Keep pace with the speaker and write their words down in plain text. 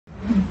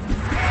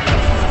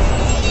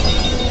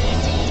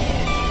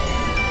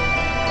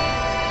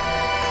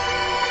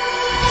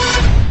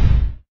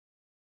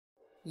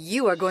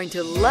You are going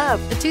to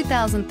love the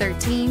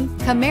 2013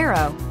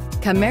 Camaro.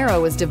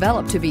 Camaro is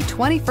developed to be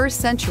 21st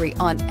century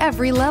on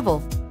every level,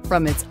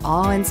 from its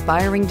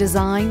awe-inspiring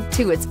design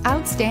to its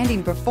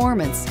outstanding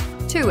performance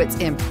to its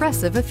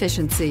impressive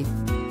efficiency,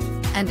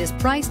 and is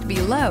priced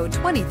below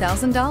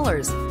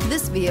 $20,000.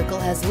 This vehicle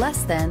has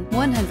less than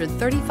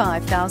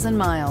 135,000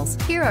 miles.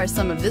 Here are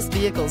some of this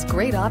vehicle's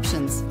great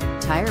options: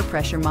 tire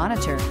pressure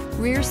monitor,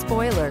 rear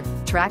spoiler,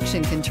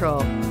 traction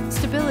control,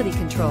 stability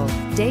control,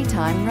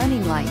 daytime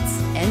running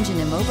lights, engine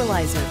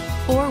immobilizer,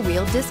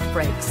 four-wheel disc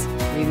brakes,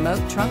 remote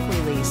trunk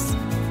release,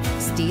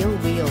 steel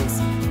wheels,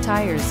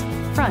 tires,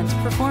 front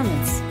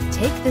performance.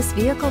 Take this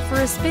vehicle for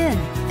a spin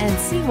and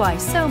see why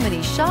so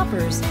many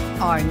shoppers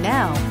are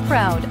now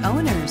proud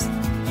owners.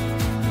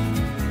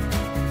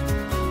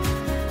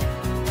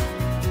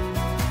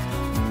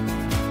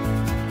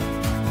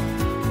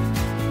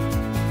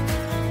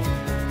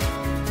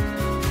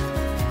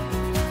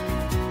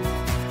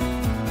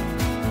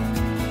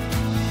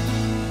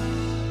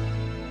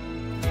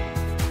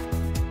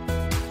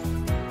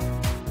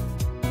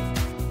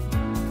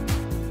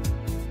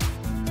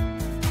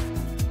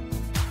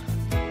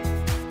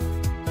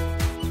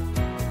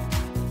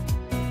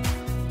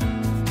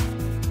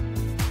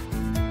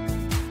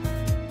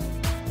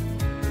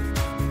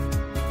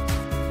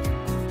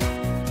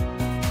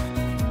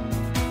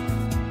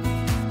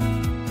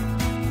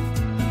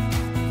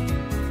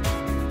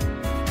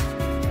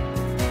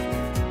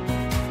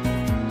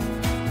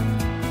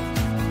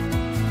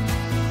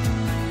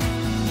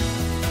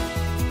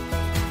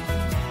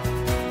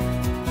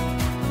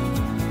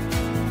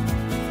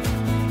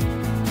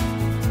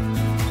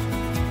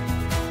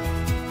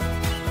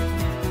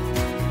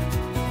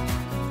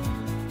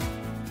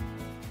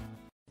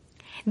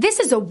 This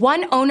is a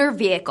one-owner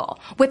vehicle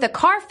with a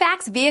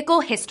Carfax Vehicle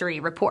History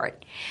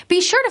Report.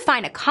 Be sure to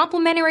find a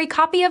complimentary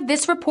copy of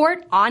this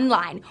report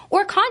online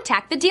or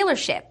contact the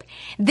dealership.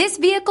 This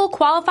vehicle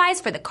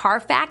qualifies for the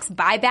Carfax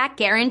Buyback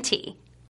Guarantee.